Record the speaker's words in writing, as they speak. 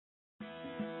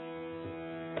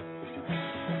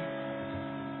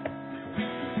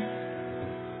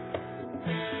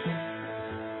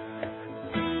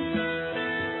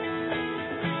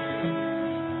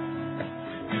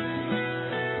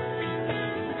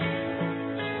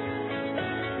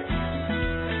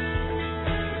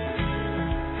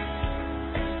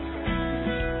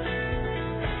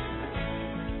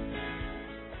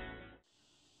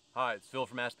Hi, it's Phil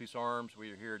from Masterpiece Arms.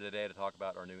 We are here today to talk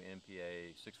about our new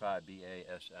MPA65BA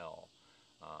SL.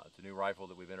 It's a new rifle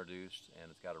that we've introduced, and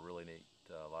it's got a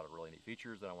lot of really neat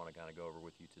features that I want to kind of go over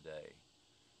with you today.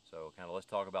 So let's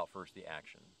talk about first the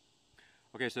action.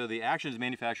 Okay, so the action is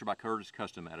manufactured by Curtis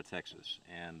Custom out of Texas,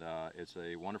 and it's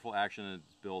a wonderful action.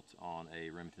 It's built on a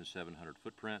Remington 700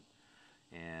 footprint,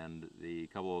 and the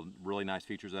couple of really nice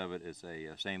features of it is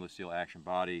a stainless steel action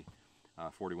body,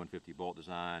 4150 bolt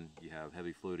design. You have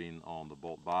heavy fluting on the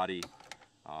bolt body.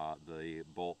 The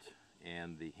bolt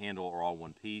and the handle are all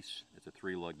one piece. It's a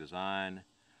 3-lug design.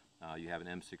 You have an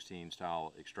M16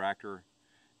 style extractor,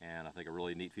 and I think a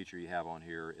really neat feature you have on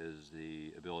here is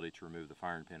the ability to remove the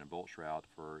firing pin and bolt shroud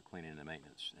for cleaning and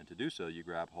maintenance. And to do so, you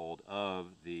grab hold of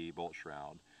the bolt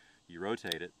shroud, you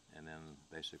rotate it, and then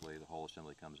basically the whole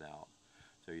assembly comes out.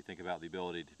 So you think about the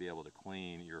ability to be able to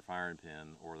clean your firing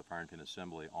pin or the firing pin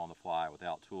assembly on the fly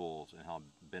without tools, and how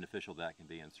beneficial that can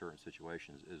be in certain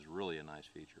situations is really a nice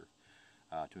feature.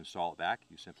 To install it back,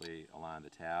 you simply align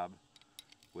the tab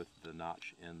with the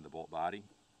notch in the bolt body,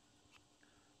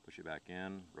 push it back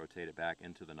in, rotate it back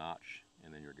into the notch,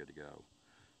 and then you're good to go.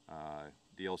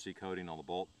 DLC coating on the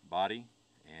bolt body,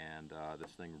 and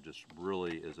this thing just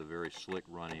really is a very slick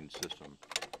running system.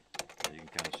 You can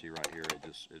kind of see right here, it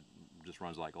just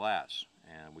runs like glass,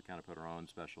 and we kind of put our own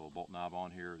special bolt knob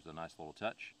on here. It's a nice little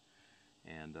touch,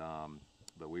 and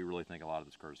but we really think a lot of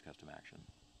this Curtis Custom action.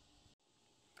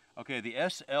 Okay, the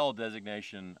SL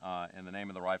designation in the name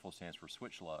of the rifle stands for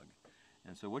switch lug,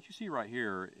 and so what you see right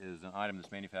here is an item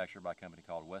that's manufactured by a company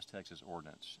called West Texas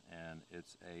Ordnance, and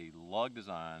it's a lug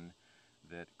design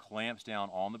that clamps down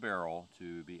on the barrel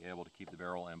to be able to keep the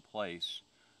barrel in place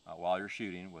while you're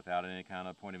shooting without any kind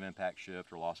of point of impact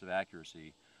shift or loss of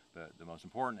accuracy. But the most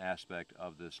important aspect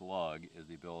of this lug is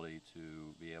the ability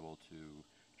to be able to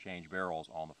change barrels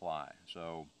on the fly.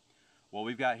 So what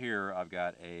we've got here, I've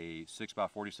got a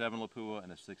 6x47 Lapua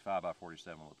and a 6.5x47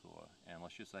 Lapua, and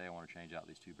let's just say I want to change out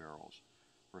these two barrels.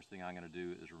 First thing I'm going to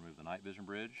do is remove the night vision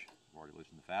bridge. I've already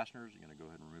loosened the fasteners. You're going to go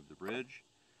ahead and remove the bridge.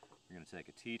 You're going to take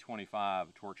a T25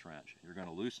 Torx wrench. You're going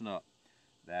to loosen up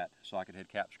that socket head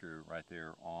cap screw right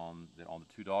there on the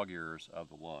two dog ears of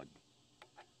the lug.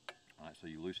 All right, so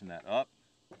you loosen that up.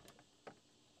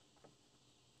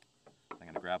 I'm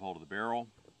going to grab hold of the barrel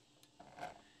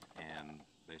and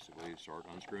basically start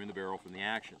unscrewing the barrel from the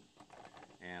action.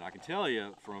 And I can tell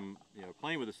you from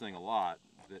playing with this thing a lot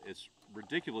that it's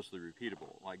ridiculously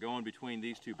repeatable. Like going between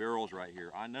these two barrels right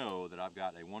here, I know that I've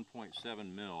got a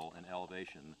 1.7 mil in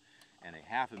elevation and a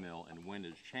 0.5 mil in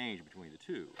windage change between the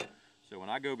two. So when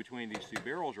I go between these two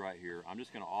barrels right here, I'm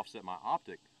just going to offset my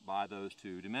optic by those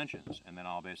two dimensions, and then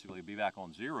I'll basically be back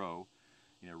on zero,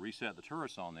 reset the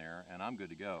turrets on there, and I'm good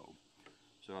to go.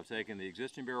 So I've taken the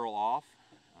existing barrel off.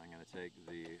 I'm going to take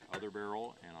the other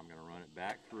barrel and I'm going to run it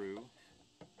back through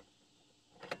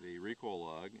the recoil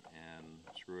lug and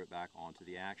screw it back onto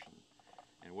the action.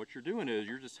 And what you're doing is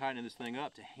you're just tightening this thing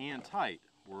up to hand tight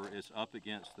where it's up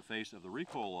against the face of the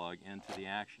recoil lug into the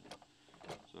action.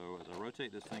 So as I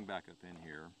rotate this thing back up in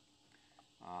here,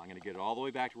 I'm going to get it all the way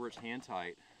back to where it's hand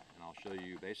tight, and I'll show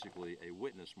you basically a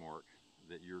witness mark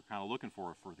that you're kind of looking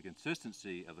for the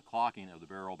consistency of the clocking of the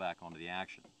barrel back onto the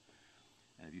action.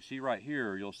 And if you see right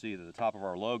here, you'll see that the top of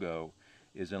our logo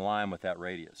is in line with that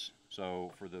radius.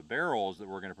 So for the barrels that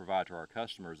we're going to provide to our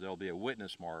customers, there'll be a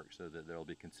witness mark so that there'll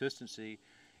be consistency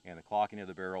and the clocking of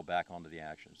the barrel back onto the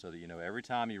action, so that every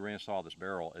time you reinstall this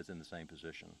barrel, it's in the same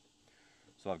position.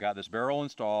 So I've got this barrel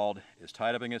installed, it's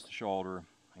tight up against the shoulder.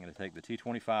 I'm going to take the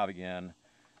T25 again,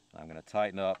 and I'm going to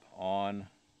tighten up on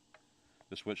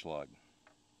the switch lug.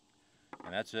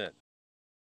 And that's it.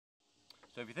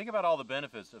 So if you think about all the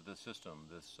benefits of this system,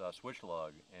 this switch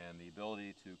lug, and the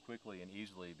ability to quickly and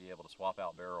easily be able to swap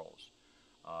out barrels,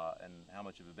 and how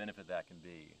much of a benefit that can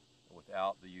be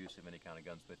without the use of any kind of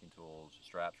gunsmithing tools,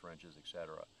 straps, wrenches,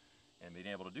 etc., and being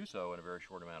able to do so in a very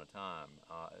short amount of time,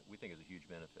 we think is a huge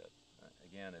benefit.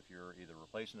 Again, if you're either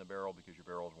replacing the barrel because your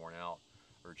barrel's worn out,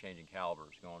 or changing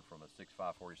calibers, going from a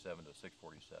 6.547 to a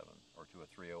 647 or to a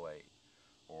 308,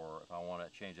 or if I want to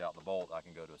change out the bolt, I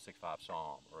can go to a 6.5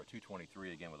 SAUM or a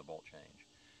 223 again with a bolt change.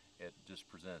 It just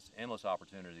presents endless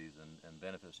opportunities and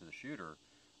benefits to the shooter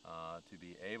to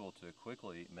be able to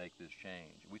quickly make this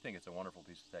change. We think it's a wonderful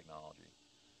piece of technology.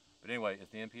 But anyway,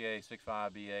 it's the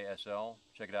MPA65BA SL.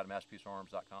 Check it out at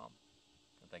masterpiecearms.com.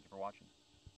 And thank you for watching.